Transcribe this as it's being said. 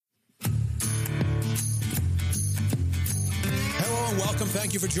welcome.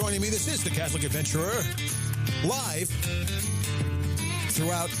 Thank you for joining me. This is the Catholic Adventurer, live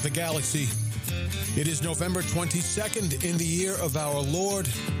throughout the galaxy. It is November 22nd in the year of our Lord,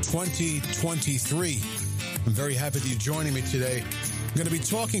 2023. I'm very happy that you're joining me today. I'm going to be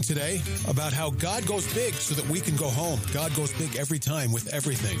talking today about how God goes big so that we can go home. God goes big every time with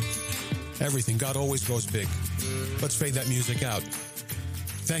everything. Everything. God always goes big. Let's fade that music out.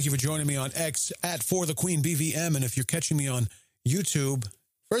 Thank you for joining me on X at For the Queen BVM. And if you're catching me on YouTube,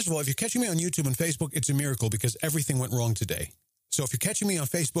 first of all, if you're catching me on YouTube and Facebook, it's a miracle because everything went wrong today. So if you're catching me on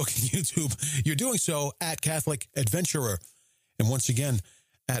Facebook and YouTube, you're doing so at Catholic Adventurer. And once again,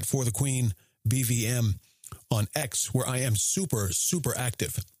 at For the Queen BVM on X, where I am super, super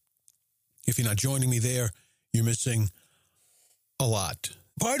active. If you're not joining me there, you're missing a lot.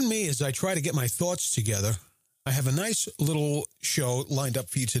 Pardon me as I try to get my thoughts together. I have a nice little show lined up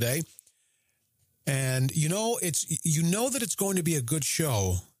for you today. And you know that it's going to be a good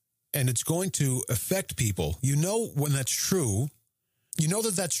show and it's going to affect people. You know when that's true. You know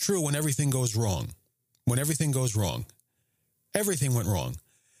that that's true when everything goes wrong. When everything goes wrong. Everything went wrong.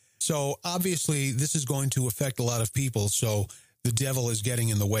 So obviously this is going to affect a lot of people. So the devil is getting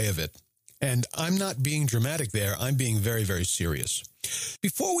in the way of it. And I'm not being dramatic there. I'm being very, very serious.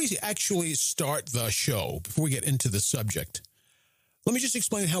 Before we actually start the show, before we get into the subject, let me just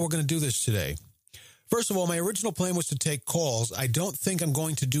explain how we're going to do this today. First of all, my original plan was to take calls. I don't think I'm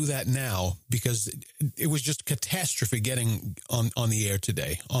going to do that now because it was just catastrophe getting on the air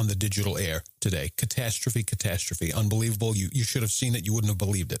today, on the digital air today. Catastrophe. Unbelievable. You should have seen it. You wouldn't have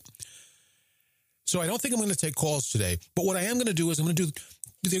believed it. So I don't think I'm going to take calls today. But what I am going to do is there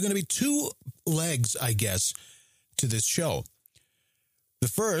are going to be two legs, I guess, to this show. The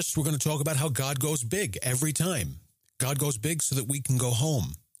first, we're going to talk about how God goes big every time. God goes big so that we can go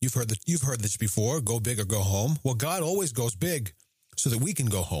home. You've heard this before, go big or go home. Well, God always goes big so that we can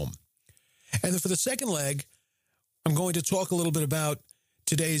go home. And then for the second leg, I'm going to talk a little bit about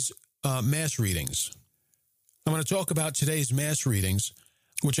today's Mass readings. I'm going to talk about today's Mass readings,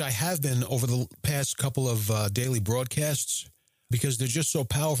 which I have been over the past couple of daily broadcasts, because they're just so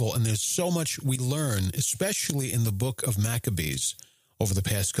powerful and there's so much we learn, especially in the book of Maccabees over the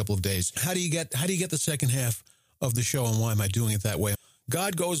past couple of days. How do you get the second half of the show, and why am I doing it that way?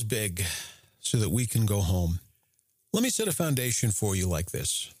 God goes big so that we can go home. Let me set a foundation for you like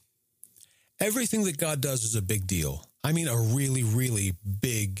this. Everything that God does is a big deal. I mean, a really, really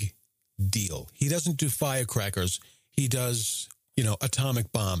big deal. He doesn't do firecrackers. He does,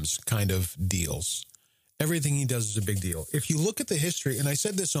 atomic bombs kind of deals. Everything he does is a big deal. If you look at the history, and I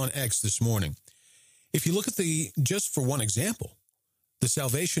said this on X this morning, if you look at just for one example, the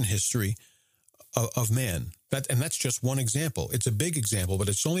salvation history of man, that's just one example. It's a big example, but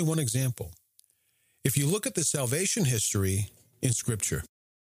it's only one example. If you look at the salvation history in Scripture,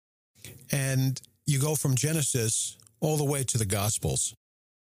 and you go from Genesis all the way to the Gospels,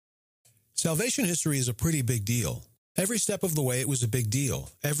 salvation history is a pretty big deal. Every step of the way, it was a big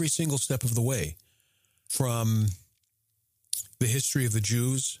deal. Every single step of the way. From the history of the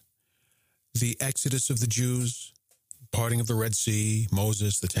Jews, the exodus of the Jews, parting of the Red Sea,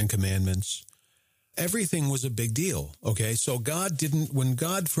 Moses, the Ten Commandments, everything was a big deal, okay? So when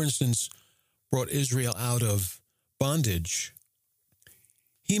God, for instance, brought Israel out of bondage,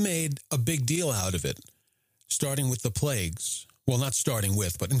 he made a big deal out of it, starting with the plagues. Well, not starting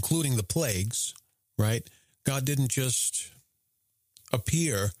with, but including the plagues, right? God didn't just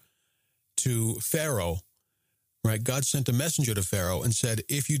appear to Pharaoh, right? God sent a messenger to Pharaoh and said,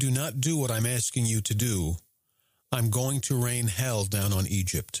 if you do not do what I'm asking you to do, I'm going to rain hell down on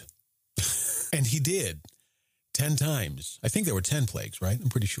Egypt. And he did 10 times. I think there were 10 plagues, right? I'm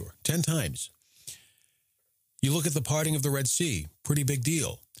pretty sure. 10 times. You look at the parting of the Red Sea, pretty big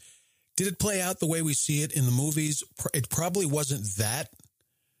deal. Did it play out the way we see it in the movies? It probably wasn't that.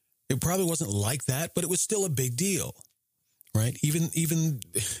 It probably wasn't like that, but it was still a big deal. Right? Even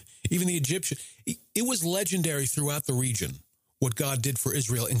the Egyptian, it was legendary throughout the region, what God did for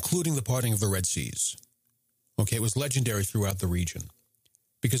Israel, including the parting of the Red Seas. Okay, it was legendary throughout the region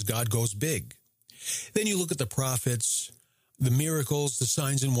because God goes big. Then you look at the prophets, the miracles, the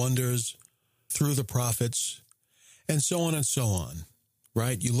signs and wonders through the prophets, and so on,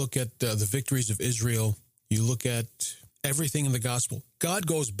 right? You look at the victories of Israel. You look at everything in the gospel. God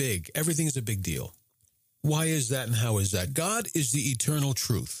goes big. Everything is a big deal. Why is that and how is that? God is the eternal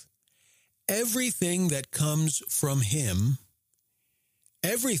truth. Everything that comes from him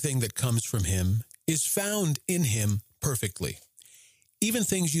is found in him perfectly. Even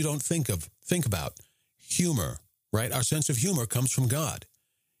things you don't think about. Humor, right? Our sense of humor comes from God.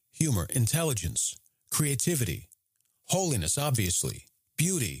 Humor, intelligence, creativity, holiness, obviously,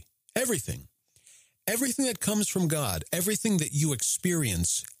 beauty, everything. Everything that comes from God, everything that you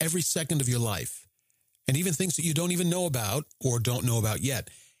experience every second of your life, and even things that you don't even know about or don't know about yet,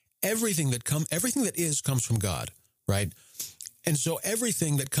 everything that comes from God, right? And so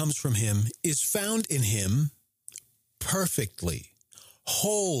everything that comes from him is found in him perfectly,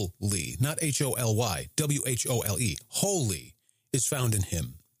 wholly, not H-O-L-Y, W-H-O-L-E, wholly is found in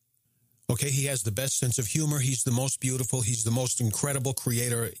him. Okay, he has the best sense of humor. He's the most beautiful. He's the most incredible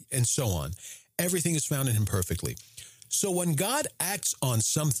creator, and so on. Everything is found in him perfectly. So when God acts on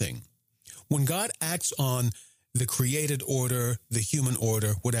something, when God acts on the created order, the human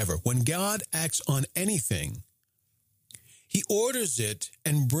order, whatever, when God acts on anything, he orders it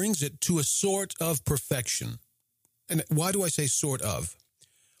and brings it to a sort of perfection. And why do I say sort of?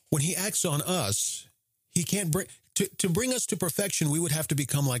 When he acts on us, he can't bring... To bring us to perfection, we would have to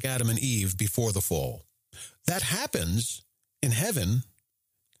become like Adam and Eve before the fall. That happens in heaven.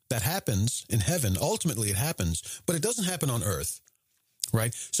 Ultimately, it happens, but it doesn't happen on earth,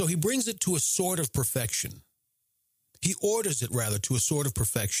 right? So he brings it to a sort of perfection. He orders it, rather, to a sort of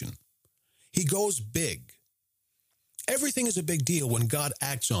perfection. He goes big. Everything is a big deal when God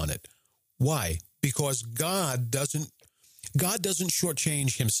acts on it. Why? Because God doesn't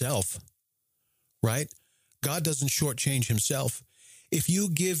shortchange himself, right? God doesn't shortchange himself. If you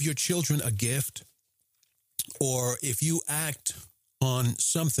give your children a gift, or if you act on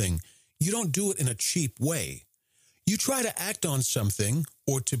something, you don't do it in a cheap way. You try to act on something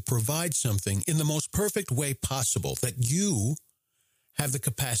or to provide something in the most perfect way possible that you have the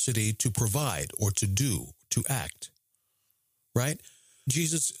capacity to provide or to do, to act, right?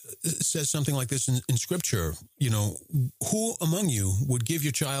 Jesus says something like this in Scripture, who among you would give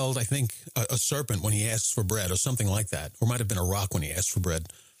your child, I think, a serpent when he asks for bread or something like that, or might have been a rock when he asked for bread.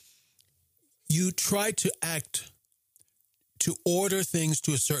 You try to act to order things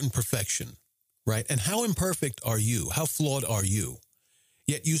to a certain perfection, right? And how imperfect are you? How flawed are you?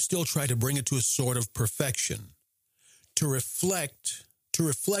 Yet you still try to bring it to a sort of perfection, to reflect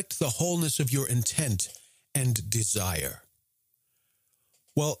the wholeness of your intent and desire.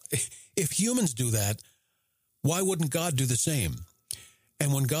 Well, if humans do that, why wouldn't God do the same?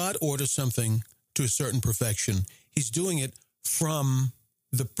 And when God orders something to a certain perfection, he's doing it from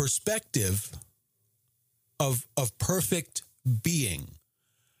the perspective of perfect being,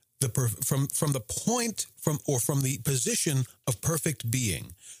 from the position of perfect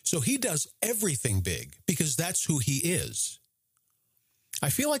being. So he does everything big because that's who he is. I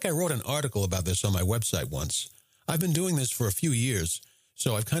feel like I wrote an article about this on my website once. I've been doing this for a few years,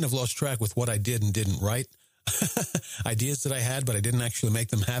 so I've kind of lost track with what I did and didn't write. Ideas that I had, but I didn't actually make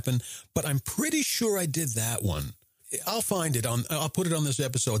them happen. But I'm pretty sure I did that one. I'll find it I'll put it on this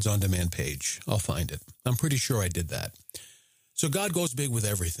episode's on-demand page. I'll find it. I'm pretty sure I did that. So God goes big with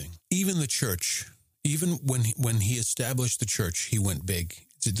everything. Even the church. Even when he established the church, he went big.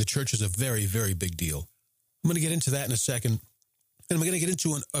 The church is a very, very big deal. I'm going to get into that in a second. And I'm going to get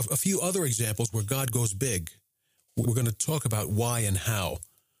into a few other examples where God goes big. We're going to talk about why and how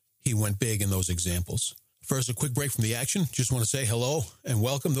he went big in those examples. First, a quick break from the action. Just want to say hello and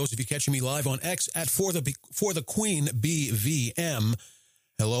welcome those of you catching me live on X at For the Queen BVM.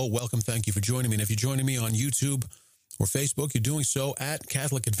 Hello, welcome, thank you for joining me. And if you're joining me on YouTube or Facebook, you're doing so at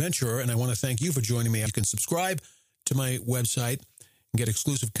Catholic Adventurer. And I want to thank you for joining me. You can subscribe to my website and get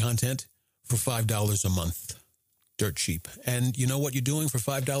exclusive content for $5 a month. Dirt cheap. And you know what you're doing for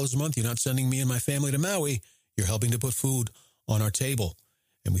 $5 a month? You're not sending me and my family to Maui. You're helping to put food on our table.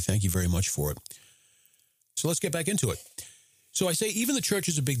 And we thank you very much for it. So let's get back into it. So I say even the church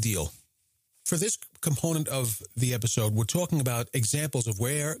is a big deal. For this component of the episode, we're talking about examples of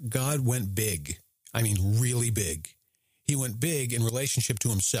where God went big. I mean, really big. He went big in relationship to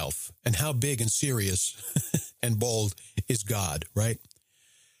himself. And how big and serious and bold is God, right?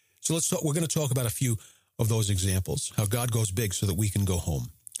 So we're going to talk about a few of those examples, how God goes big so that we can go home.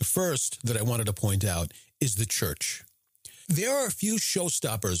 The first that I wanted to point out is the church. There are a few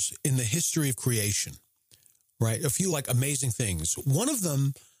showstoppers in the history of creation, right? A few amazing things. One of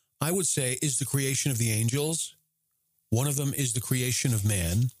them, I would say, is the creation of the angels. One of them is the creation of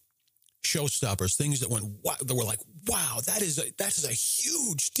man. Showstoppers, things that were like, wow, that is a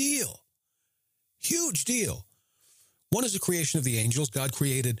huge deal. Huge deal. One is the creation of the angels. God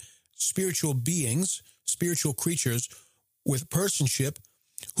created spiritual beings, spiritual creatures with personship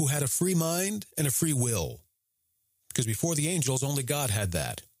who had a free mind and a free will. Because before the angels, only God had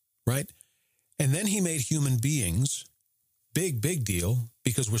that, right? And then he made human beings, big deal,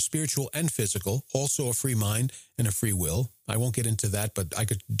 because we're spiritual and physical, also a free mind and a free will. I won't get into that, but I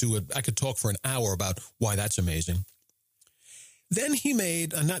could talk for an hour about why that's amazing. Then he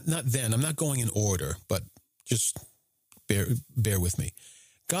made, not then, I'm not going in order, but just bear with me.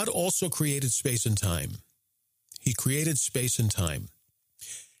 God also created space and time. He created space and time.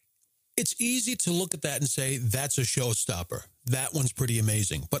 It's easy to look at that and say, that's a showstopper. That one's pretty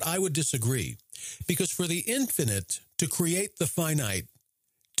amazing. But I would disagree, because for the infinite to create the finite,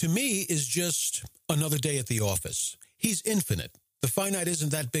 to me, is just another day at the office. He's infinite. The finite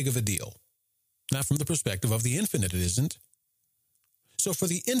isn't that big of a deal. Not from the perspective of the infinite, it isn't. So for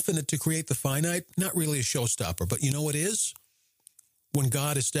the infinite to create the finite, not really a showstopper. But you know what is? When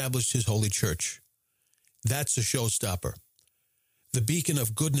God established his holy church, that's a showstopper. The beacon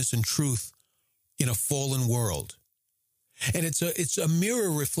of goodness and truth in a fallen world. And it's a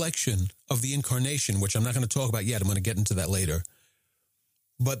mirror reflection of the incarnation, which I'm not going to talk about yet. I'm going to get into that later.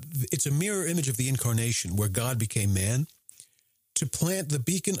 But it's a mirror image of the incarnation, where God became man to plant the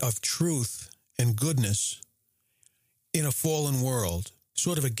beacon of truth and goodness in a fallen world,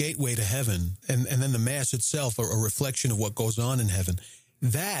 sort of a gateway to heaven, and then the Mass itself, a reflection of what goes on in heaven.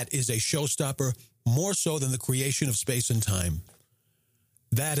 That is a showstopper, more so than the creation of space and time.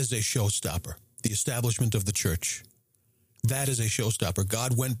 That is a showstopper, the establishment of the church. That is a showstopper.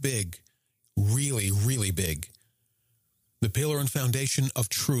 God went big, really, really big. The pillar and foundation of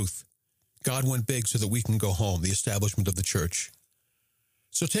truth. God went big so that we can go home, the establishment of the church.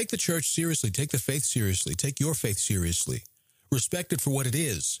 So take the church seriously. Take the faith seriously. Take your faith seriously. Respect it for what it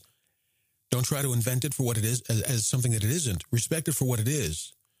is. Don't try to invent it for what it is as something that it isn't. Respect it for what it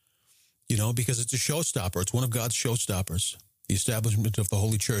is. Because it's a showstopper. It's one of God's showstoppers. The establishment of the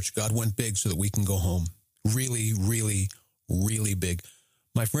Holy Church. God went big so that we can go home. Really, really, really big.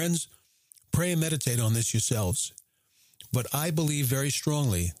 My friends, pray and meditate on this yourselves. But I believe very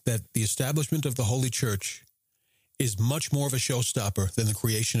strongly that the establishment of the Holy Church is much more of a showstopper than the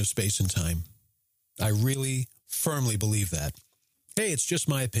creation of space and time. I really firmly believe that. Hey, it's just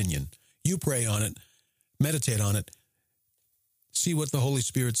my opinion. You pray on it, meditate on it, see what the Holy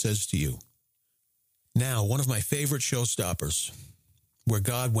Spirit says to you. Now, one of my favorite showstoppers, where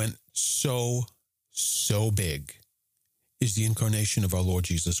God went so big, is the incarnation of our Lord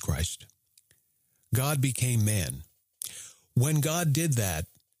Jesus Christ. God became man. When God did that,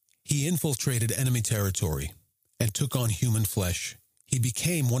 he infiltrated enemy territory and took on human flesh. He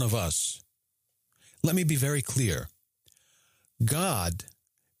became one of us. Let me be very clear. God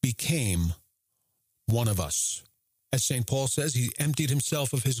became one of us. As St. Paul says, he emptied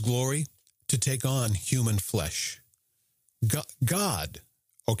himself of his glory to take on human flesh. God,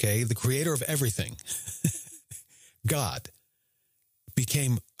 okay, the creator of everything, God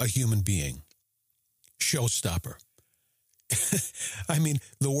became a human being. Showstopper. I mean,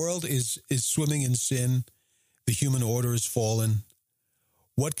 the world is swimming in sin. The human order is fallen.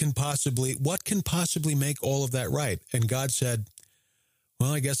 What can possibly make all of that right? And God said,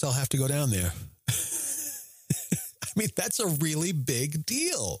 well, I guess I'll have to go down there. I mean, that's a really big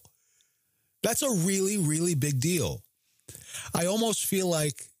deal. That's a really, really big deal. I almost feel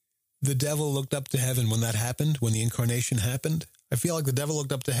like the devil looked up to heaven when that happened, when the incarnation happened. I feel like the devil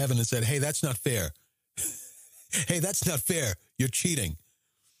looked up to heaven and said, hey, that's not fair. Hey, that's not fair. You're cheating.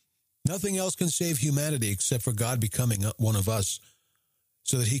 Nothing else can save humanity except for God becoming one of us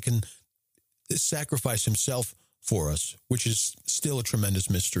so that he can sacrifice himself for us, which is still a tremendous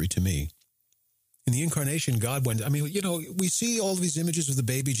mystery to me. In the incarnation, God went, we see all these images of the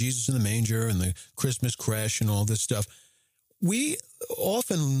baby Jesus in the manger and the Christmas creche and all this stuff. We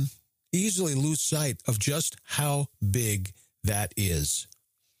often easily lose sight of just how big that is,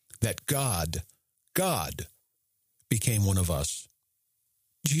 that God became one of us.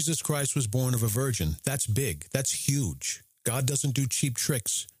 Jesus Christ was born of a virgin. That's big. That's huge. God doesn't do cheap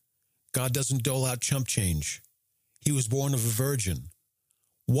tricks. God doesn't dole out chump change. He was born of a virgin.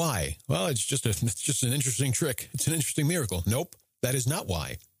 Why? Well, it's just an interesting trick. It's an interesting miracle. Nope, that is not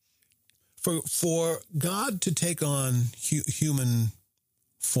why. For God to take on human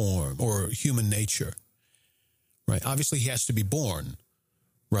form or human nature, right? Obviously, he has to be born,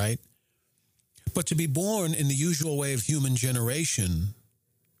 right? But to be born in the usual way of human generation,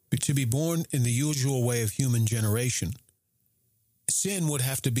 sin would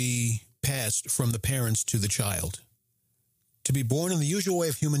have to be passed from the parents to the child. To be born in the usual way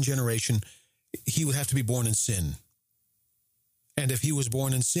of human generation, he would have to be born in sin. And if he was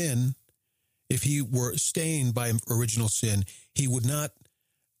born in sin, if he were stained by original sin, he would not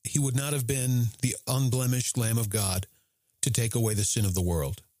have been the unblemished Lamb of God to take away the sin of the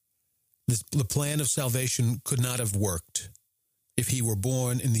world. The plan of salvation could not have worked if he were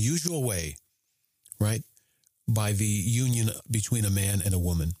born in the usual way, right? By the union between a man and a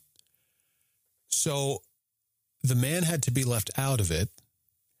woman. So the man had to be left out of it,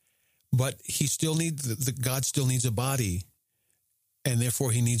 but he still needs, God still needs a body, and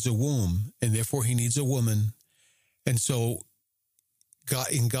therefore he needs a womb, and therefore he needs a woman. And so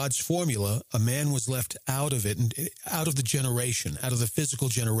God, in God's formula, a man was left out of it, and out of the generation, out of the physical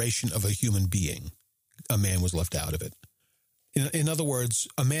generation of a human being. A man was left out of it. In other words,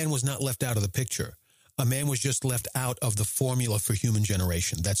 a man was not left out of the picture. A man was just left out of the formula for human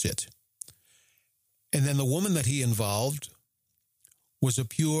generation. That's it. And then the woman that he involved was a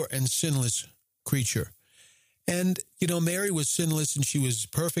pure and sinless creature. And, Mary was sinless and she was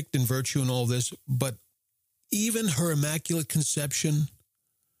perfect in virtue and all this, but even her immaculate conception,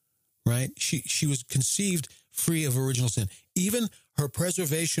 right? She was conceived free of original sin. Even her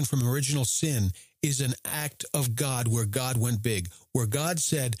preservation from original sin is an act of God where God went big, where God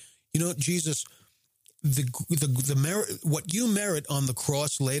said, Jesus, the merit, what you merit on the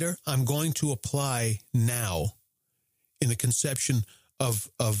cross later, I'm going to apply now in the conception of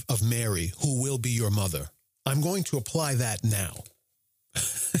Mary, who will be your mother. I'm going to apply that now.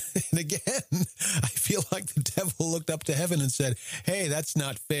 And again, I feel like the devil looked up to heaven and said, hey, that's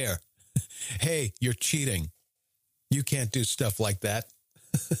not fair. Hey, you're cheating. You can't do stuff like that.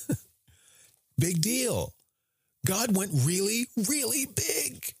 Big deal. God went really, really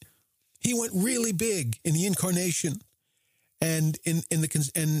big. He went really big in the incarnation, and in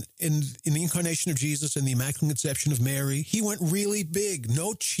the incarnation of Jesus and the Immaculate Conception of Mary. He went really big.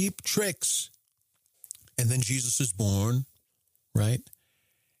 No cheap tricks. And then Jesus is born, right?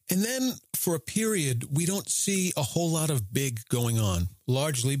 And then for a period, we don't see a whole lot of big going on,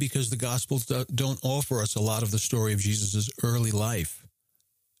 largely because the Gospels don't offer us a lot of the story of Jesus' early life,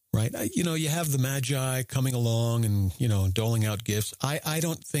 right? You have the Magi coming along and, doling out gifts. I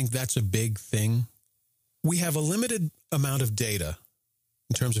don't think that's a big thing. We have a limited amount of data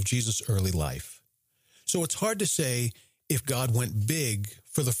in terms of Jesus' early life. So it's hard to say if God went big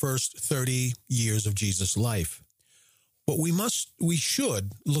for the first 30 years of Jesus' life. But we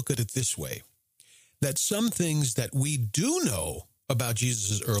should look at it this way, that some things that we do know about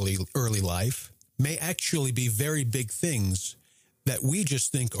Jesus' early life may actually be very big things that we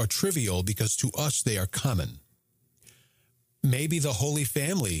just think are trivial because to us they are common. Maybe the Holy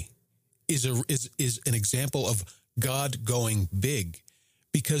Family is an example of God going big,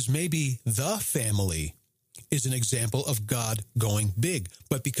 because maybe the family is an example of God going big.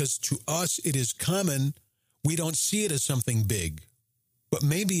 But because to us it is common, we don't see it as something big. But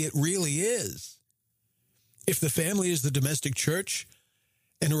maybe it really is. If the family is the domestic church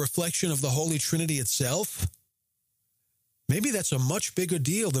and a reflection of the Holy Trinity itself, maybe that's a much bigger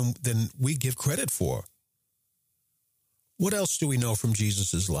deal than we give credit for. What else do we know from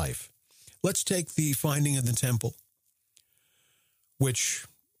Jesus' life? Let's take the finding of the temple, which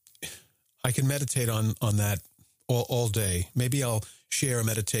I can meditate on that all day. Maybe I'll share a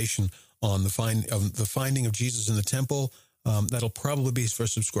meditation on the finding of Jesus in the temple. That'll probably be for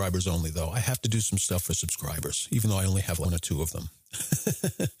subscribers only, though. I have to do some stuff for subscribers, even though I only have one or two of them.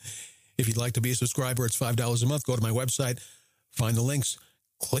 If you'd like to be a subscriber, it's $5 a month. Go to my website, find the links,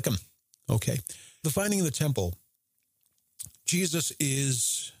 click them. Okay. The finding of the temple. Jesus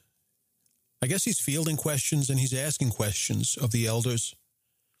is, I guess he's fielding questions and he's asking questions of the elders.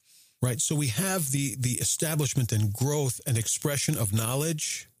 Right? So we have the establishment and growth and expression of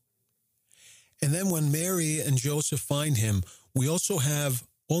knowledge. And then when Mary and Joseph find him, we also have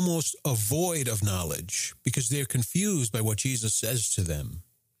almost a void of knowledge because they're confused by what Jesus says to them.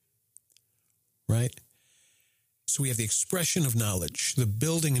 Right? So we have the expression of knowledge, the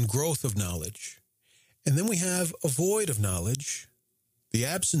building and growth of knowledge. And then we have a void of knowledge, the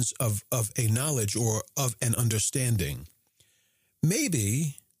absence of a knowledge or of an understanding.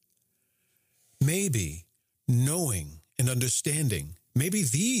 Maybe knowing and understanding, maybe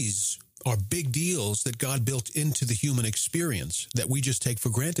these are big deals that God built into the human experience that we just take for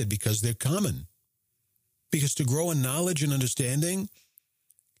granted because they're common. Because to grow in knowledge and understanding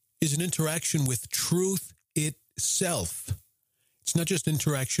is an interaction with truth itself. It's not just an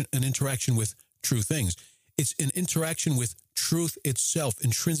interaction with true things. It's an interaction with truth itself,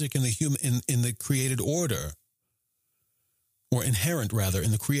 intrinsic in the in the created order, or inherent rather in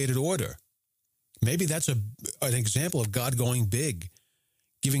the created order. Maybe that's an example of God going big,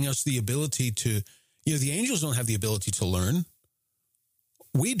 giving us the ability to, the angels don't have the ability to learn.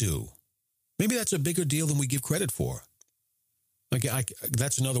 We do. Maybe that's a bigger deal than we give credit for.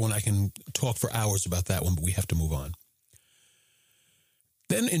 That's another one. I can talk for hours about that one, but we have to move on.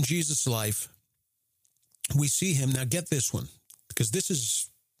 Then in Jesus' life, we see him. Now get this one, because this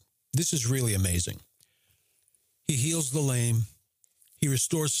is really amazing. He heals the lame. He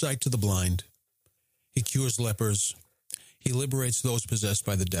restores sight to the blind. He cures lepers. He liberates those possessed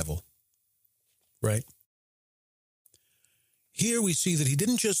by the devil. Right? Here we see that he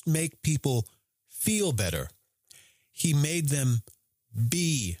didn't just make people feel better. He made them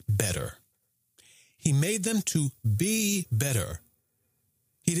be better. He made them to be better.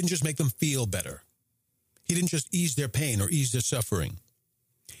 He didn't just make them feel better. He didn't just ease their pain or ease their suffering.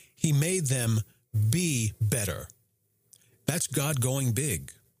 He made them be better. That's God going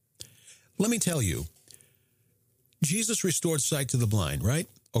big. Let me tell you, Jesus restored sight to the blind, right?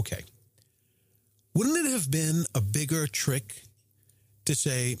 Okay. Wouldn't it have been a bigger trick to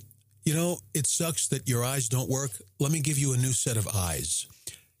say, you know, it sucks that your eyes don't work. Let me give you a new set of eyes.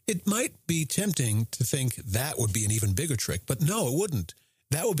 It might be tempting to think that would be an even bigger trick, but no, it wouldn't.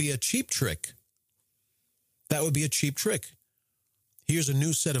 That would be a cheap trick. That would be a cheap trick. Here's a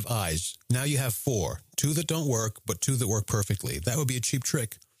new set of eyes. Now you have 4. 2 that don't work, but 2 that work perfectly. That would be a cheap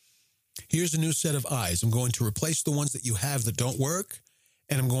trick. Here's a new set of eyes. I'm going to replace the ones that you have that don't work,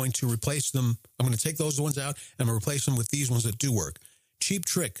 and I'm going to replace them. I'm going to take those ones out, and I'm going to replace them with these ones that do work. Cheap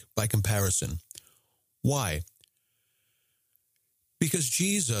trick by comparison. Why? Because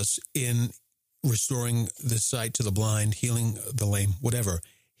Jesus, in restoring the sight to the blind, healing the lame, whatever,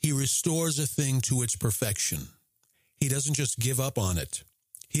 he restores a thing to its perfection. He doesn't just give up on it.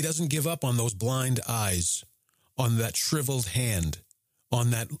 He doesn't give up on those blind eyes, on that shriveled hand,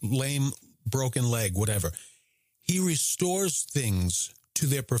 on that lame, broken leg, whatever. He restores things to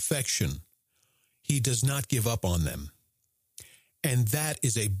their perfection. He does not give up on them. And that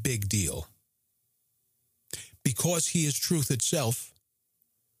is a big deal. Because he is truth itself,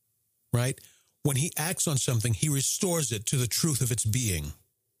 right? When he acts on something, he restores it to the truth of its being.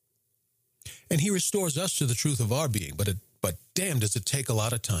 And he restores us to the truth of our being, but damn, does it take a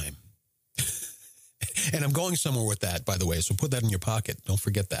lot of time. And I'm going somewhere with that, by the way, so put that in your pocket. Don't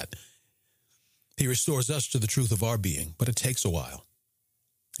forget that. He restores us to the truth of our being, but it takes a while.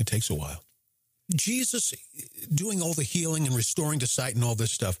 It takes a while. Jesus doing all the healing and restoring to sight and all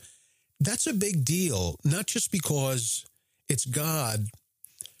this stuff, that's a big deal, not just because it's God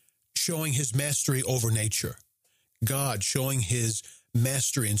showing his mastery over nature, God showing his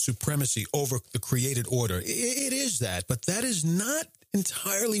mastery and supremacy over the created order. It is that, but that is not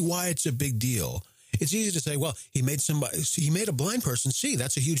entirely why it's a big deal. It's easy to say, well, he made a blind person see.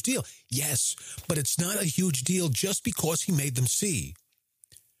 That's a huge deal. Yes, but it's not a huge deal just because he made them see,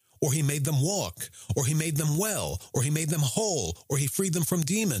 or he made them walk, or he made them well, or he made them whole, or he freed them from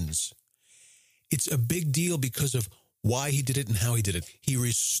demons. It's a big deal because of why he did it and how he did it. He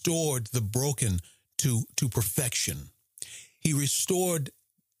restored the broken to perfection. He restored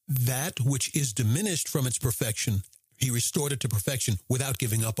that which is diminished from its perfection. He restored it to perfection without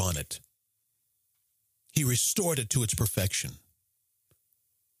giving up on it. He restored it to its perfection.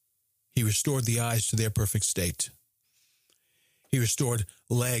 He restored the eyes to their perfect state. He restored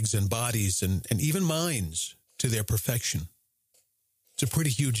legs and bodies and even minds to their perfection. It's a pretty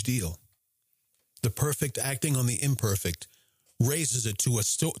huge deal. The perfect acting on the imperfect raises it to a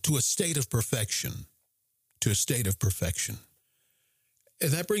state of perfection, to a state of perfection.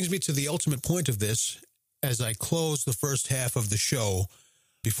 And that brings me to the ultimate point of this as I close the first half of the show.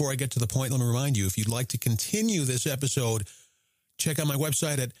 Before I get to the point, let me remind you, if you'd like to continue this episode, check out my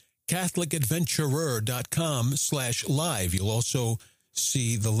website at catholicadventurer.com/live. You'll also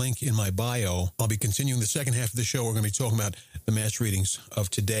see the link in my bio. I'll be continuing the second half of the show. We're going to be talking about the mass readings of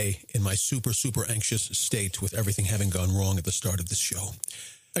today in my super, super anxious state with everything having gone wrong at the start of this show.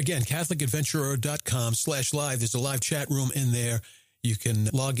 Again, catholicadventurer.com/live. There's a live chat room in there. You can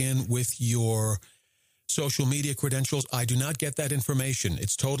log in with your social media credentials. I do not get that information.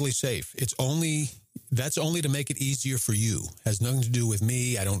 It's totally safe. That's only to make it easier for you. It has nothing to do with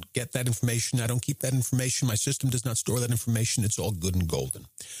me. I don't get that information. I don't keep that information. My system does not store that information. It's all good and golden.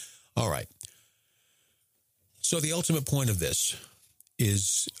 All right. So the ultimate point of this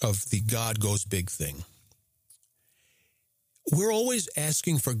is of the God goes big thing. We're always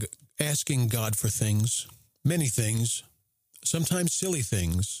asking God for things, many things, sometimes silly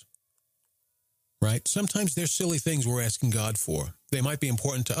things. Right? Sometimes they're silly things we're asking God for. They might be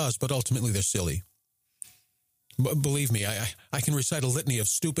important to us, but ultimately they're silly. Believe me, I can recite a litany of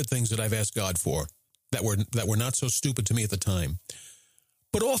stupid things that I've asked God for that were not so stupid to me at the time.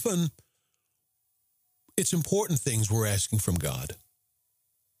 But often, it's important things we're asking from God.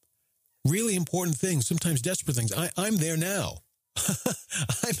 Really important things, sometimes desperate things. I'm there now.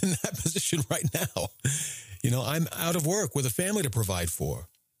 I'm in that position right now. You know, I'm out of work with a family to provide for.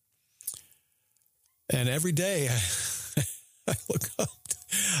 And every day I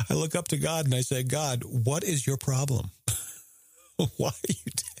look up to God and I say, God, what is your problem? Why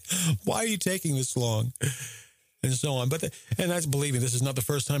Why are you taking this long? And so on. And that's, believe me, this is not the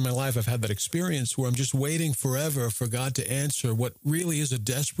first time in my life I've had that experience where I'm just waiting forever for God to answer what really is a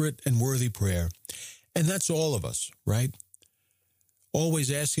desperate and worthy prayer. And that's all of us, right?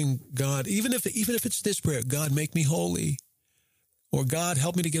 Always asking God, even if it's this prayer, God, make me holy. Or God,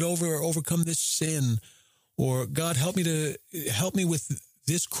 help me to get over or overcome this sin. Or God, help me with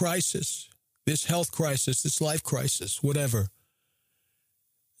this crisis, this health crisis, this life crisis, whatever.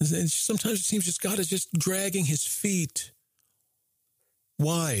 And sometimes it seems just God is just dragging his feet.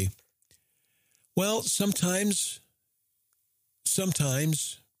 Why? Well, sometimes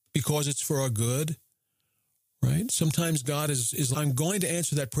because it's for our good, right? Sometimes God is I'm going to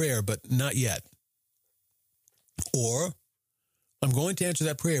answer that prayer, but not yet. Or I'm going to answer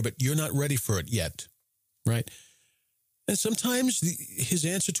that prayer, but you're not ready for it yet, right? And sometimes his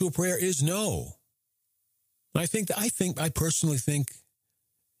answer to a prayer is no. I personally think,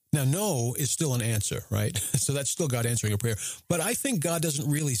 now, no is still an answer, right? So that's still God answering a prayer. But I think God doesn't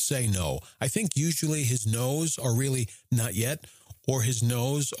really say no. I think usually his no's are really not yet, or his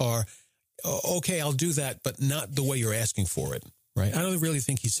no's are, okay, I'll do that, but not the way you're asking for it, right? I don't really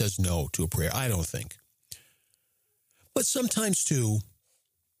think he says no to a prayer. I don't think. But sometimes, too,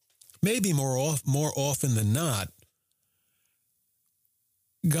 maybe more often than not,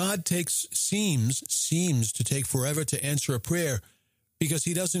 God seems to take forever to answer a prayer because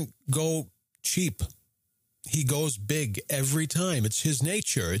he doesn't go cheap. He goes big every time. It's his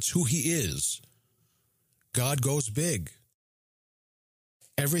nature. It's who he is. God goes big.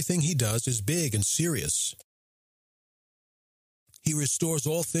 Everything he does is big and serious. He restores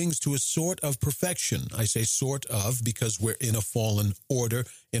all things to a sort of perfection. I say sort of because we're in a fallen order,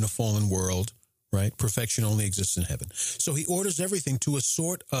 in a fallen world, right? Perfection only exists in heaven. So he orders everything to a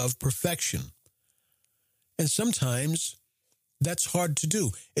sort of perfection. And sometimes that's hard to do.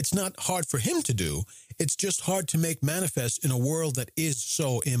 It's not hard for him to do. It's just hard to make manifest in a world that is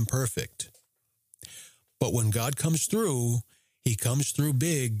so imperfect. But when God comes through, he comes through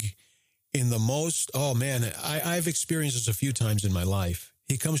big in the most, I've experienced this a few times in my life.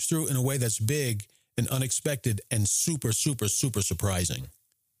 He comes through in a way that's big and unexpected and super, super, super surprising.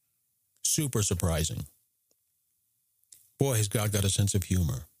 Super surprising. Boy, has God got a sense of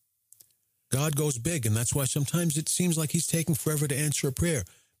humor. God goes big, and that's why sometimes it seems like he's taking forever to answer a prayer,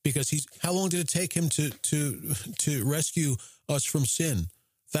 because how long did it take him to rescue us from sin?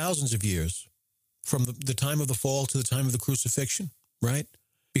 Thousands of years, from the time of the fall to the time of the crucifixion, right?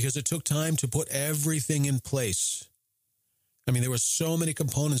 Because it took time to put everything in place. I mean, there were so many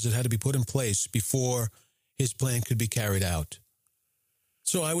components that had to be put in place before his plan could be carried out.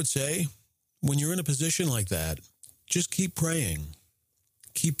 So I would say, when you're in a position like that, just keep praying.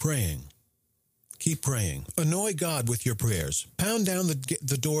 Keep praying. Keep praying. Annoy God with your prayers. Pound down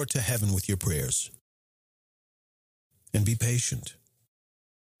the door to heaven with your prayers. And be patient.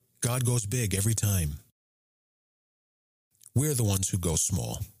 God goes big every time. We're the ones who go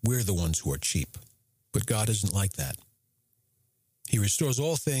small. We're the ones who are cheap. But God isn't like that. He restores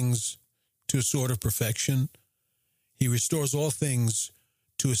all things to a sort of perfection. He restores all things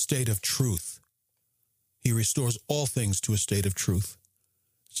to a state of truth. He restores all things to a state of truth.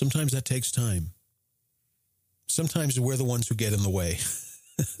 Sometimes that takes time. Sometimes we're the ones who get in the way.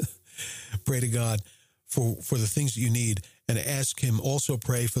 Pray to God for the things that you need, and ask him, also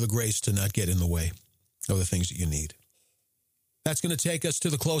pray for the grace to not get in the way of the things that you need. That's going to take us to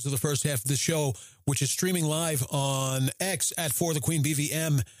the close of the first half of the show, which is streaming live on X at For the Queen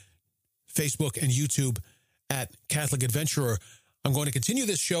BVM, Facebook and YouTube at Catholic Adventurer. I'm going to continue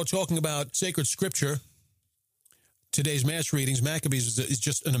this show talking about sacred scripture. Today's Mass readings, Maccabees, is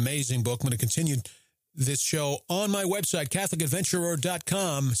just an amazing book. I'm going to continue this show on my website,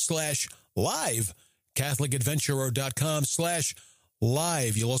 catholicadventurer.com/live,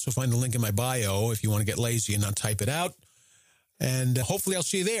 catholicadventurer.com/live. You'll also find the link in my bio if you want to get lazy and not type it out. And hopefully I'll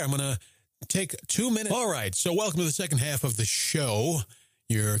see you there. I'm going to take 2 minutes. All right, so welcome to the second half of the show.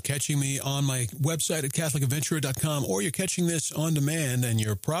 You're catching me on my website at catholicadventurer.com, or you're catching this on demand, and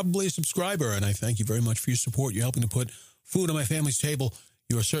you're probably a subscriber, and I thank you very much for your support. You're helping to put food on my family's table.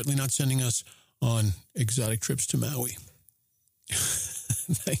 You are certainly not sending us on exotic trips to Maui.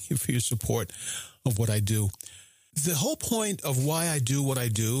 Thank you for your support of what I do. The whole point of why I do what I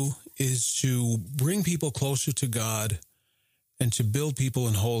do is to bring people closer to God and to build people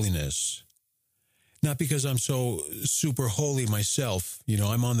in holiness. Not because I'm so super holy myself. You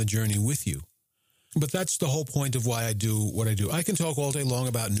know, I'm on the journey with you. But that's the whole point of why I do what I do. I can talk all day long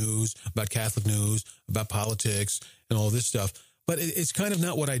about news, about Catholic news, about politics, and all this stuff, but it's kind of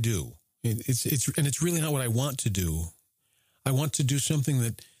not what I do. It's really not what I want to do. I want to do something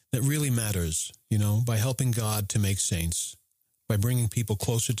that really matters, by helping God to make saints, by bringing people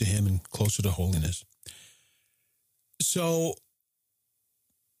closer to him and closer to holiness. So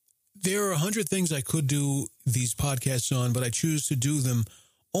there are 100 things I could do these podcasts on, but I choose to do them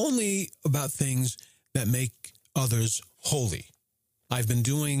only about things that make others holy. I've been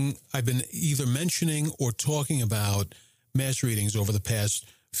either mentioning or talking about mass readings over the past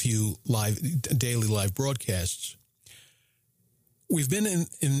few daily live broadcasts. We've been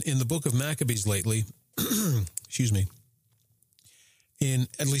in the book of Maccabees lately, excuse me,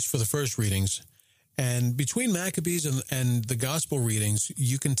 at least for the first readings. And between Maccabees and the gospel readings,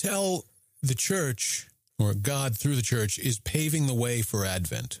 you can tell the church, or God through the church, is paving the way for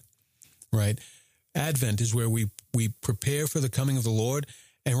Advent, right? Advent is where we prepare for the coming of the Lord.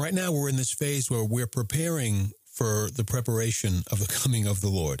 And right now we're in this phase where we're preparing for the preparation of the coming of the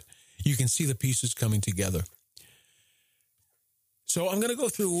Lord. You can see the pieces coming together. So I'm going to go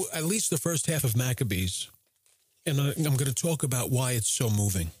through at least the first half of Maccabees, and I'm going to talk about why it's so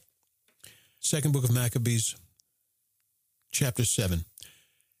moving. Second book of Maccabees, chapter 7.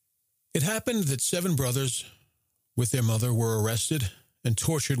 It happened that 7 brothers with their mother were arrested and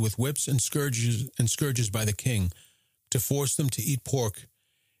tortured with whips and scourges by the king to force them to eat pork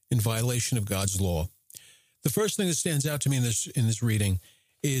in violation of God's law. The first thing that stands out to me in this reading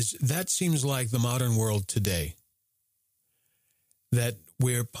is that seems like the modern world today, that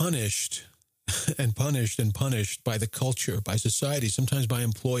we're punished and punished and punished by the culture, by society, sometimes by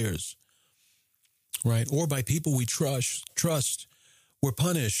employers, right? Or by people we trust. We're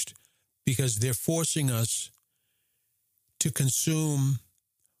punished because they're forcing us to consume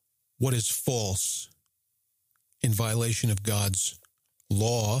what is false in violation of God's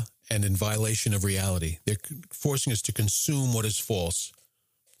law and in violation of reality. They're forcing us to consume what is false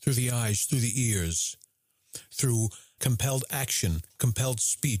through the eyes, through the ears, through compelled action, compelled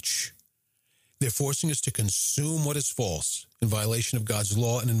speech. They're forcing us to consume what is false in violation of God's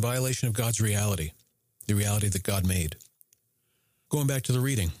law and in violation of God's reality, the reality that God made. Going back to the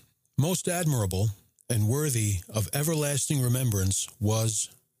reading, most admirable and worthy of everlasting remembrance was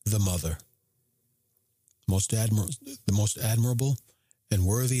the mother. The most admirable and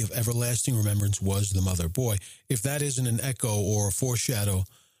worthy of everlasting remembrance was the mother. Boy, if that isn't an echo or a foreshadow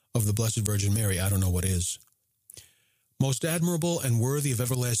of the Blessed Virgin Mary, I don't know what is. Most admirable and worthy of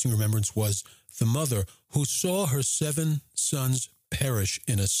everlasting remembrance was the mother who saw her 7 sons perish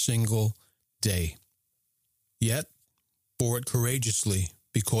in a single day, yet bore it courageously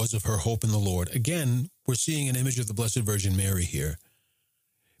because of her hope in the Lord. Again, we're seeing an image of the Blessed Virgin Mary here,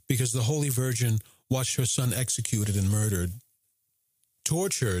 because the Holy Virgin watched her son executed and murdered,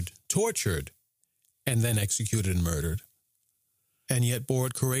 tortured, and then executed and murdered, and yet bore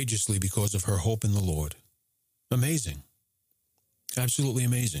it courageously because of her hope in the Lord. Amazing. Absolutely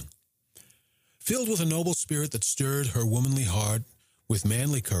amazing. Filled with a noble spirit that stirred her womanly heart with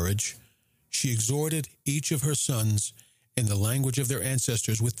manly courage, she exhorted each of her sons in the language of their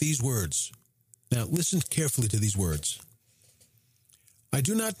ancestors with these words. Now, listen carefully to these words. I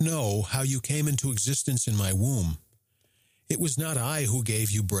do not know how you came into existence in my womb. It was not I who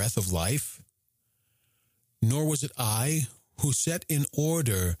gave you breath of life, nor was it I who set in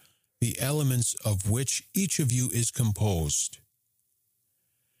order the elements of which each of you is composed.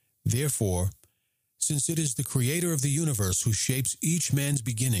 Therefore, since it is the Creator of the universe who shapes each man's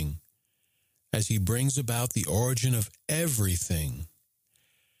beginning, as he brings about the origin of everything,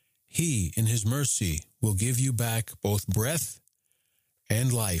 he, in his mercy, will give you back both breath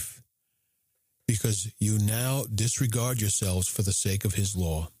and life, because you now disregard yourselves for the sake of his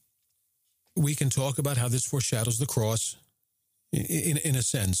law. We can talk about how this foreshadows the cross, in a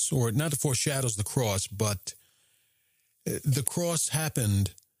sense, or not foreshadows the cross, but the cross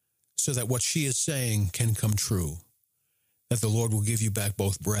happened so that what she is saying can come true, that the Lord will give you back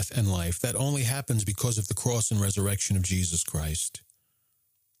both breath and life. That only happens because of the cross and resurrection of Jesus Christ.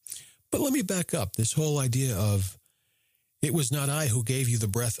 But let me back up this whole idea of, it was not I who gave you the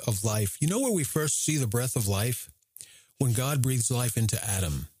breath of life. You know where we first see the breath of life? When God breathes life into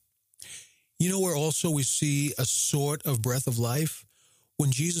Adam. You know where also we see a sort of breath of life?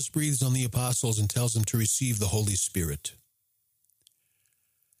 When Jesus breathes on the apostles and tells them to receive the Holy Spirit.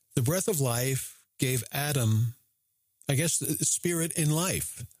 The breath of life gave Adam, I guess, the spirit in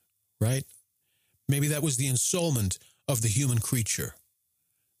life, right? Maybe that was the ensoulment of the human creature,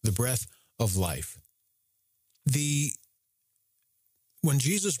 the breath of life. When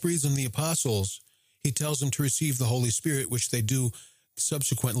Jesus breathes on the apostles, he tells them to receive the Holy Spirit, which they do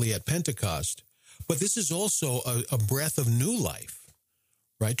subsequently at Pentecost. But this is also a breath of new life,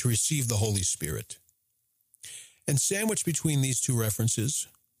 right? To receive the Holy Spirit. And sandwiched between these two references,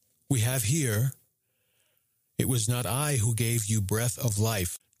 we have here, it was not I who gave you breath of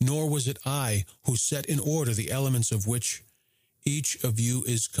life, nor was it I who set in order the elements of which each of you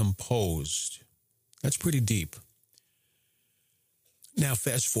is composed. That's pretty deep. Now,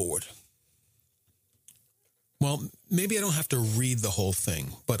 fast forward. Well, maybe I don't have to read the whole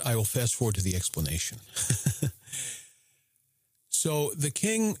thing, but I will fast forward to the explanation. So the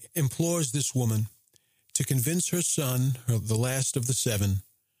king implores this woman to convince her son, the last of the 7,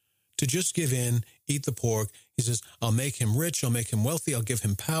 to just give in, eat the pork. He says, I'll make him rich, I'll make him wealthy, I'll give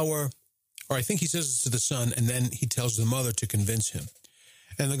him power. Or I think he says this to the son, and then he tells the mother to convince him.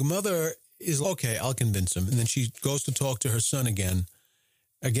 And the mother is, okay, I'll convince him. And then she goes to talk to her son again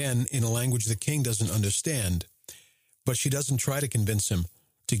in a language the king doesn't understand. But she doesn't try to convince him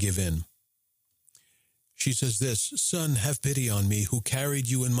to give in. She says this, Son, have pity on me, who carried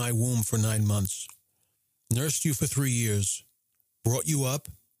you in my womb for 9 months, nursed you for 3 years, brought you up,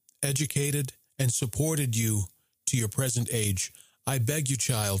 educated, and supported you to your present age. I beg you,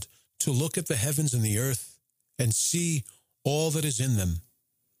 child, to look at the heavens and the earth and see all that is in them.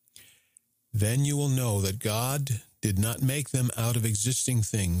 Then you will know that God did not make them out of existing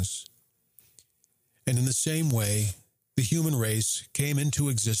things. And in the same way, the human race came into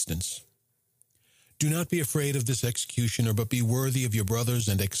existence. Do not be afraid of this executioner, but be worthy of your brothers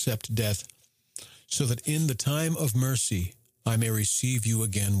and accept death, so that in the time of mercy I may receive you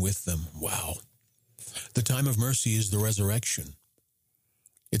again with them. Wow. The time of mercy is the resurrection.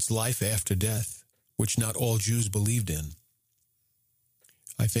 It's life after death, which not all Jews believed in.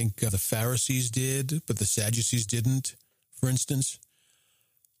 I think the Pharisees did, but the Sadducees didn't, for instance.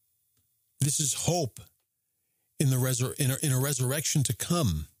 This is hope in a resurrection to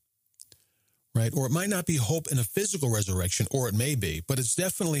come, right? Or it might not be hope in a physical resurrection, or it may be, but it's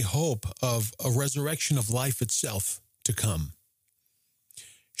definitely hope of a resurrection of life itself to come.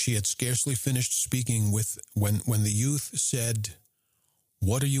 She had scarcely finished speaking when the youth said,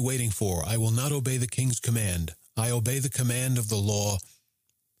 What are you waiting for? I will not obey the king's command. I obey the command of the law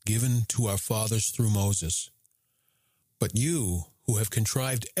given to our fathers through Moses. But you, who have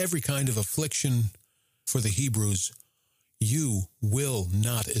contrived every kind of affliction for the Hebrews, you will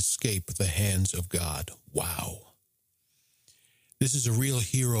not escape the hands of God. Wow. This is a real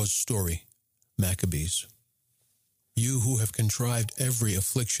hero's story, Maccabees. You who have contrived every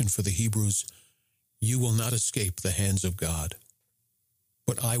affliction for the Hebrews, you will not escape the hands of God.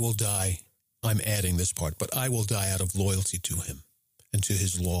 But I will die, I'm adding this part, but I will die out of loyalty to him and to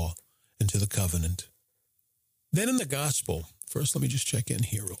his law and to the covenant. Then in the gospel, first let me just check in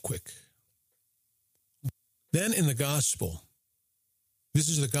here real quick. Then in the gospel, this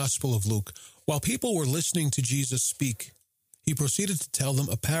is the Gospel of Luke. While people were listening to Jesus speak, he proceeded to tell them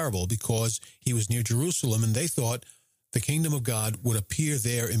a parable because he was near Jerusalem and they thought the kingdom of God would appear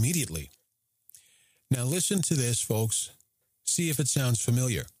there immediately. Now listen to this, folks. See if it sounds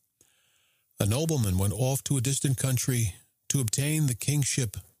familiar. A nobleman went off to a distant country to obtain the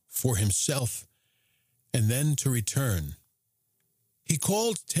kingship for himself and then to return. He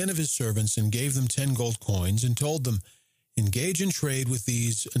called 10 of his servants and gave them 10 gold coins and told them, Engage in trade with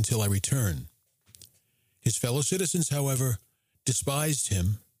these until I return. His fellow citizens, however, despised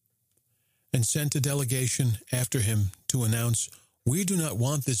him and sent a delegation after him to announce, We do not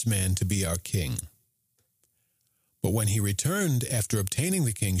want this man to be our king. But when he returned after obtaining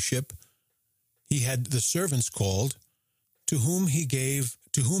the kingship, he had the servants called to whom he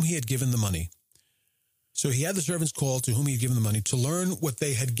had given the money. So he had the servants called to whom he had given the money to learn what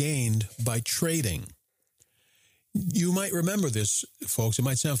they had gained by trading. You might remember this, folks. It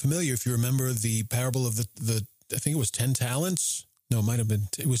might sound familiar if you remember the parable of the I think it was 10 talents. No,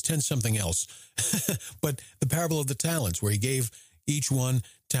 it was 10 something else. But the parable of the talents, where he gave each one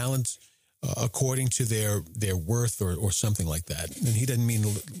talents according to their worth or something like that. And he didn't mean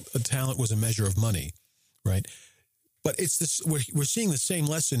a talent was a measure of money, right? But it's this. We're seeing the same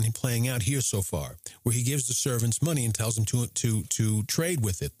lesson playing out here so far, where he gives the servants money and tells them to trade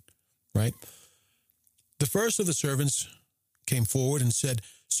with it, right? The first of the servants came forward and said,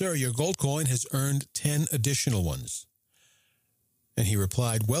 Sir, your gold coin has earned 10 additional ones. And he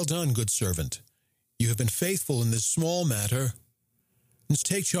replied, Well done, good servant. You have been faithful in this small matter, and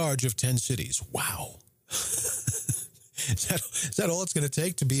take charge of 10 cities. Wow. Is that all it's going to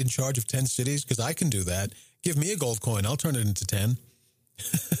take to be in charge of 10 cities? Because I can do that. Give me a gold coin. I'll turn it into 10.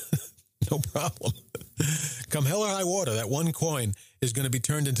 No problem. Come hell or high water, that one coin is going to be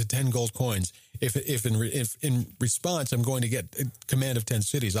turned into 10 gold coins. If in response I'm going to get a command of 10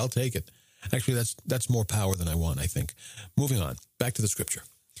 cities, I'll take it. Actually, that's more power than I want, I think. Moving on, back to the scripture.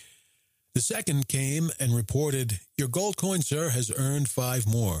 The second came and reported, Your gold coin, sir, has earned 5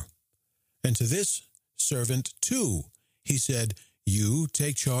 more. And to this servant too, he said, you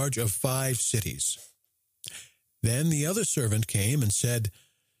take charge of 5 cities. Then the other servant came and said,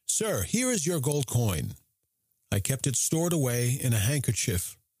 Sir, here is your gold coin. I kept it stored away in a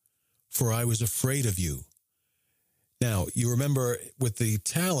handkerchief, for I was afraid of you. Now, you remember with the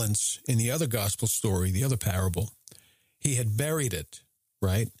talents in the other gospel story, the other parable, he had buried it,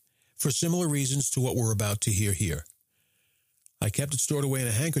 right? For similar reasons to what we're about to hear here. I kept it stored away in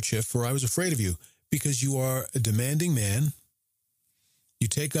a handkerchief, for I was afraid of you, because you are a demanding man. You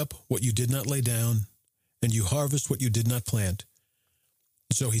take up what you did not lay down, and you harvest what you did not plant.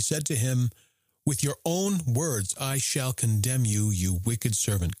 So he said to him, with your own words, I shall condemn you, you wicked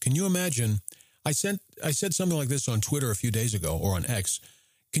servant. Can you imagine? I said something like this on Twitter a few days ago, or on X.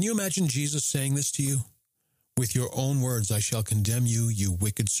 Can you imagine Jesus saying this to you? With your own words, I shall condemn you, you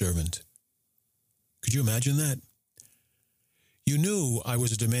wicked servant. Could you imagine that? You knew I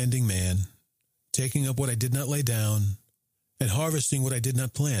was a demanding man, taking up what I did not lay down, and harvesting what I did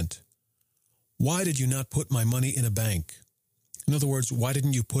not plant. Why did you not put my money in a bank? In other words, why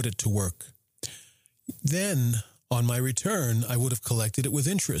didn't you put it to work? Then, on my return, I would have collected it with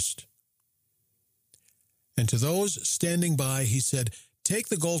interest. And to those standing by, he said, take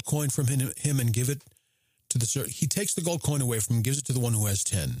the gold coin from him and give it to the servant. He takes the gold coin away from him and gives it to the one who has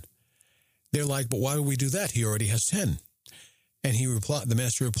 10. They're like, but why would we do that? He already has 10. And the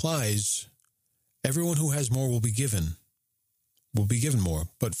master replies, everyone who has more will be given more.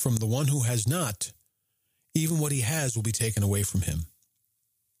 But from the one who has not, even what he has will be taken away from him.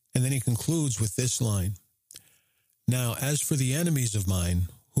 And then he concludes with this line. Now, as for the enemies of mine,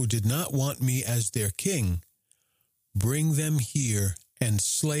 who did not want me as their king, bring them here and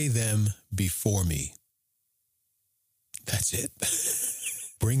slay them before me. That's it.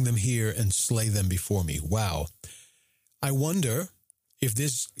 Bring them here and slay them before me. Wow. I wonder if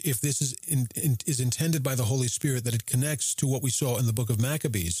this is intended by the Holy Spirit, that it connects to what we saw in the book of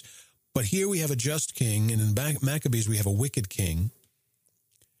Maccabees. But here we have a just king, and in Maccabees we have a wicked king.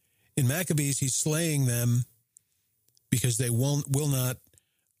 In Maccabees, he's slaying them because they will not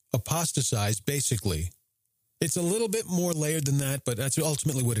apostatize, basically. It's a little bit more layered than that, but that's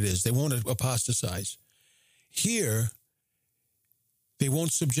ultimately what it is. They won't apostatize. Here, they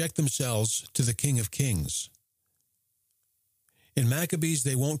won't subject themselves to the King of Kings. In Maccabees,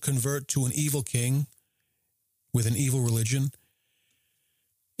 they won't convert to an evil king with an evil religion.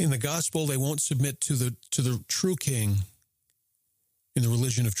 In the gospel, they won't submit to the true king in the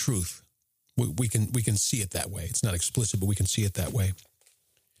religion of truth. We can see it that way. It's not explicit, but we can see it that way.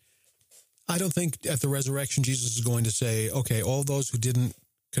 I don't think at the resurrection Jesus is going to say, okay, all those who didn't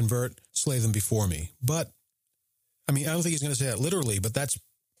convert, slay them before me. But, I don't think he's going to say that literally, but that's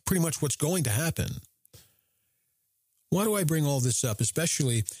pretty much what's going to happen. Why do I bring all this up,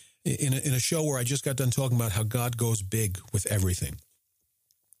 especially in a show where I just got done talking about how God goes big with everything?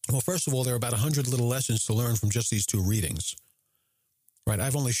 Well, first of all, there are about 100 little lessons to learn from just these 2 readings. Right?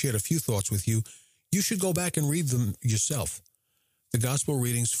 I've only shared a few thoughts with you. You should go back and read them yourself. The gospel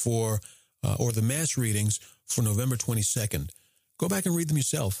readings or the mass readings for November 22nd. Go back and read them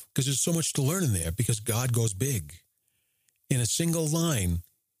yourself, because there's so much to learn in there, because God goes big. In a single line,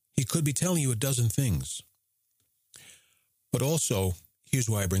 he could be telling you a dozen things. But also, here's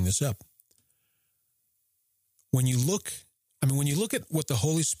why I bring this up. When you look at what the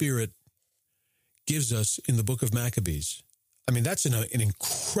Holy Spirit gives us in the book of Maccabees, that's an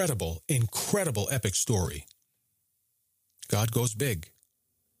incredible, incredible epic story. God goes big.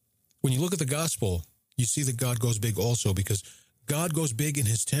 When you look at the gospel, you see that God goes big also, because God goes big in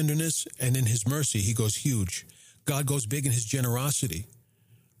his tenderness, and in his mercy, he goes huge. God goes big in his generosity,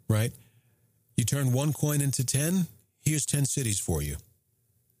 right? You turn 1 coin into 10, here's 10 cities for you.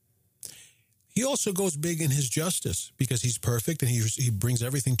 He also goes big in his justice, because he's perfect, and he brings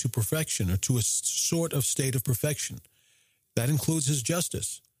everything to perfection, or to a sort of state of perfection. That includes his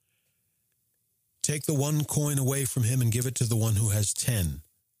justice. Take the 1 coin away from him and give it to the one who has 10.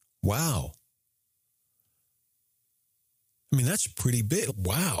 Wow. That's pretty big.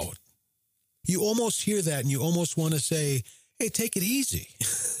 Wow. You almost hear that and you almost want to say, hey, take it easy.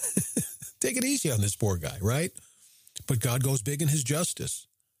 Take it easy on this poor guy, right? But God goes big in his justice.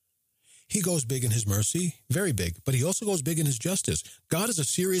 He goes big in his mercy, very big, but he also goes big in his justice. God is a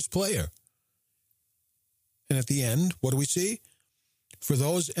serious player. And at the end, what do we see? For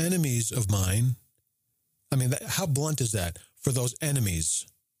those enemies of mine, how blunt is that? For those enemies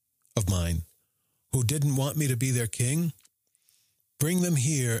of mine who didn't want me to be their king, bring them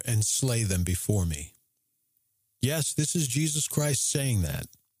here and slay them before me. Yes, this is Jesus Christ saying that.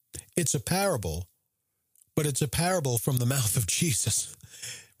 It's a parable, but it's a parable from the mouth of Jesus,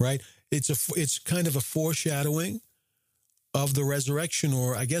 right? It's kind of a foreshadowing of the resurrection,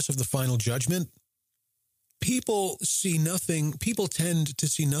 or I guess of the final judgment. People tend to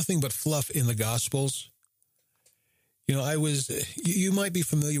see nothing but fluff in the Gospels. You know, you might be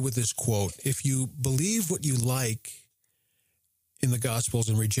familiar with this quote: if you believe what you like in the Gospels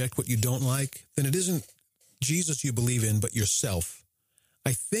and reject what you don't like, then it isn't Jesus you believe in, but yourself.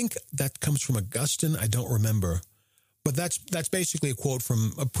 I think that comes from Augustine. I don't remember. But that's basically a quote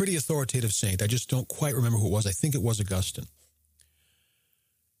from a pretty authoritative saint. I just don't quite remember who it was. I think it was Augustine.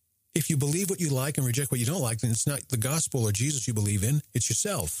 If you believe what you like and reject what you don't like, then it's not the gospel or Jesus you believe in, it's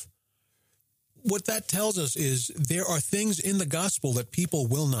yourself. What that tells us is there are things in the gospel that people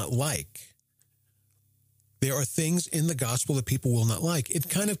will not like. There are things in the gospel that people will not like. It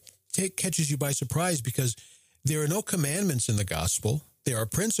kind of catches you by surprise because there are no commandments in the gospel. There are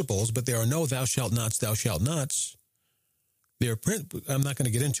principles, but there are no thou shalt nots, thou shalt nots. I'm not going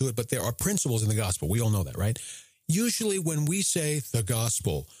to get into it, but there are principles in the gospel. We all know that, right? Usually when we say the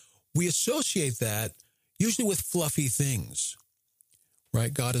gospel, we associate that usually with fluffy things,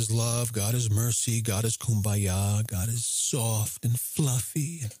 right? God is love, God is mercy, God is kumbaya, God is soft and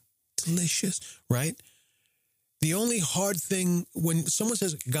fluffy and delicious, right? The only hard thing when someone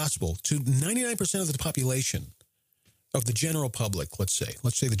says gospel to 99% of the population, of the general public, let's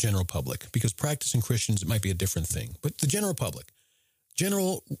say the general public, because practicing Christians, it might be a different thing, but the general public,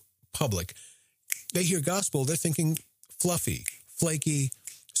 they hear gospel, they're thinking fluffy, flaky,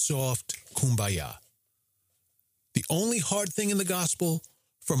 soft, kumbaya. The only hard thing in the gospel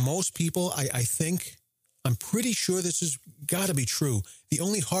for most people, I think, I'm pretty sure this has got to be true. The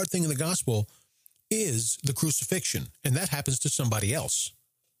only hard thing in the gospel is the crucifixion, and that happens to somebody else.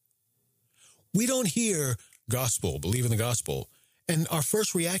 We don't hear gospel, believe in the gospel, and our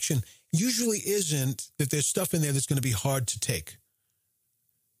first reaction usually isn't that there's stuff in there that's going to be hard to take,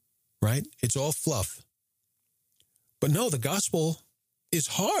 right? It's all fluff. But no, the gospel is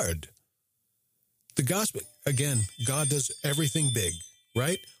hard. The gospel, again, God does everything big,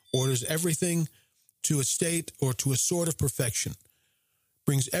 right? Orders everything to a state or to a sort of perfection.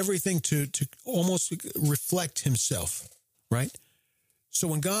 Brings everything to almost reflect himself, right? So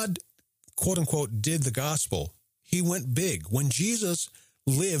when God, quote unquote, did the gospel, he went big. When Jesus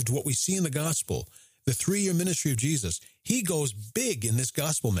lived what we see in the gospel, the 3-year ministry of Jesus, he goes big in this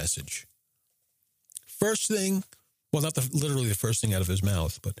gospel message. First thing, well, not literally the first thing out of his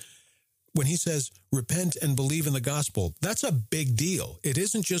mouth, but when he says, repent and believe in the gospel, that's a big deal. It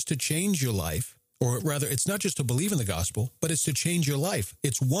isn't just to change your life, or rather, it's not just to believe in the gospel, but it's to change your life.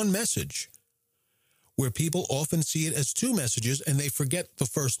 It's one message, where people often see it as 2 messages, and they forget the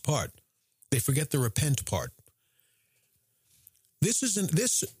first part. They forget the repent part.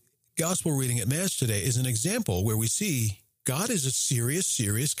 This gospel reading at Mass today is an example where we see God is a serious,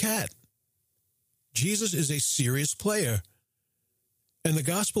 serious cat. Jesus is a serious player. And the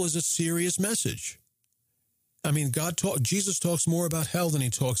gospel is a serious message. I mean, Jesus talks more about hell than he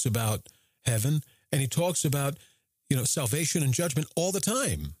talks about heaven, and he talks about, salvation and judgment all the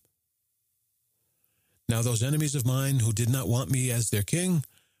time. Now, those enemies of mine who did not want me as their king,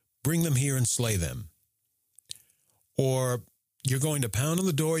 bring them here and slay them. Or you're going to pound on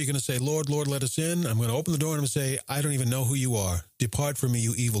the door, you're going to say, Lord, Lord, let us in. I'm going to open the door and I'm going to say, I don't even know who you are. Depart from me,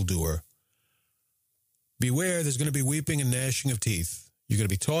 you evildoer. Beware, there's going to be weeping and gnashing of teeth. You're going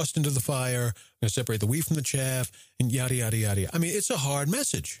to be tossed into the fire. I'm going to separate the wheat from the chaff, and yada, yada, yada. I mean, it's a hard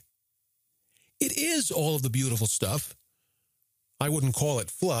message. It is all of the beautiful stuff. I wouldn't call it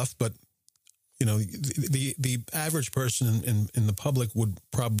fluff, but, the average person in the public would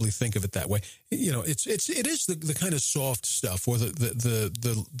probably think of it that way. It is the kind of soft stuff, or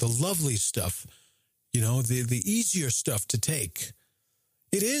the lovely stuff, the easier stuff to take.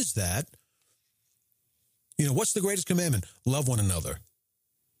 It is that. What's the greatest commandment? Love one another.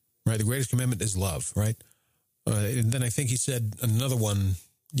 Right? The greatest commandment is love, right? And then I think he said another one,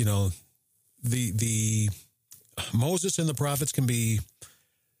 the Moses and the prophets can be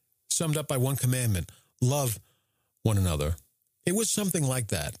summed up by one commandment: love one another. It was something like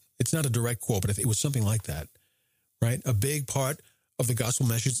that. It's not a direct quote, but it was something like that, right? A big part of the gospel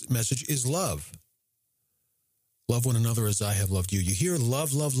message is love. Love one another as I have loved you. You hear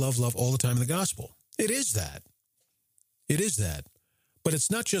love, love, love, love all the time in the gospel. It is that. It is that. But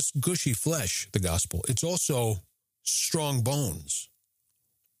it's not just gushy flesh, the gospel. It's also strong bones.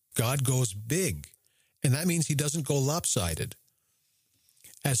 God goes big, and that means he doesn't go lopsided.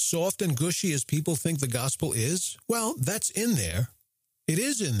 As soft and gushy as people think the gospel is, well, that's in there. It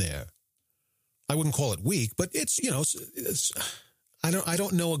is in there. I wouldn't call it weak, but it's I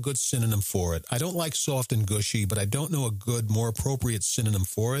don't know a good synonym for it. I don't like soft and gushy, but I don't know a good, more appropriate synonym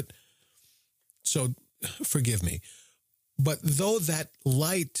for it. So forgive me. But though that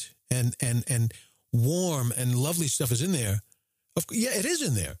light and warm and lovely stuff is in there, yeah, it is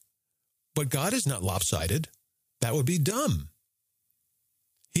in there. But God is not lopsided. That would be dumb.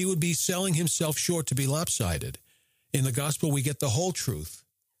 He would be selling himself short to be lopsided. In the gospel, we get the whole truth.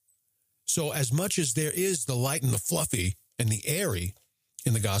 So as much as there is the light and the fluffy and the airy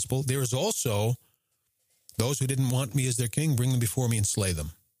in the gospel, there is also those who didn't want me as their king, bring them before me and slay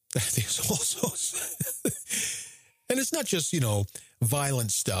them. There's also, and it's not just,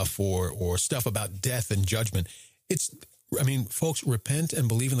 violent stuff or stuff about death and judgment. Folks, repent and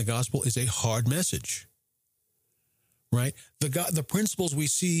believe in the gospel is a hard message, right? The principles we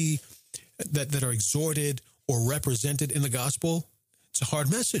see that are exhorted or represented in the gospel, it's a hard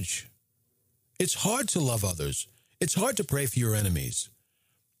message. It's hard to love others. It's hard to pray for your enemies.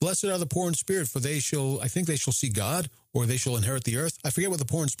 Blessed are the poor in spirit, for they shall see God, or they shall inherit the earth. I forget what the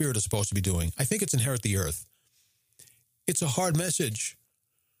poor in spirit is supposed to be doing. I think it's inherit the earth. It's a hard message.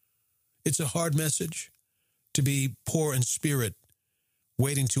 It's a hard message to be poor in spirit,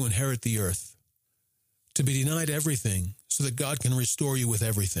 waiting to inherit the earth, to be denied everything so that God can restore you with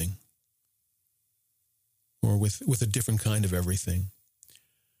everything, or with a different kind of everything.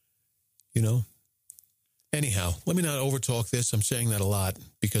 Anyhow, let me not overtalk this. I'm saying that a lot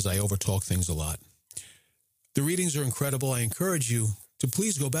because I overtalk things a lot. The readings are incredible. I encourage you to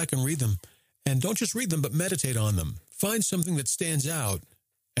please go back and read them. And don't just read them, but meditate on them. Find something that stands out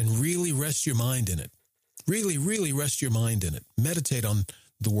and really rest your mind in it. Really, really rest your mind in it. Meditate on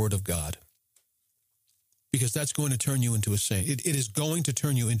the Word of God. Because that's going to turn you into a saint. It is going to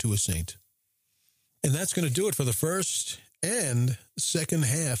turn you into a saint. And that's going to do it for the first and second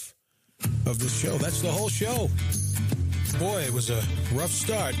half of this show. That's the whole show. Boy, it was a rough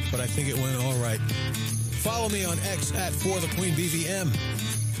start, but I think it went all right. Follow me on X at ForTheQueenBVM.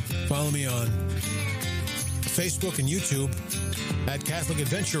 Follow me on Facebook and YouTube at Catholic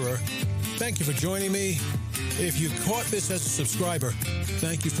Adventurer. Thank you for joining me. If you caught this as a subscriber,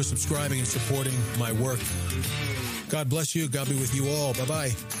 thank you for subscribing and supporting my work. God bless you. God be with you all.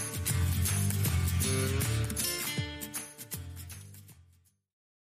 Bye-bye.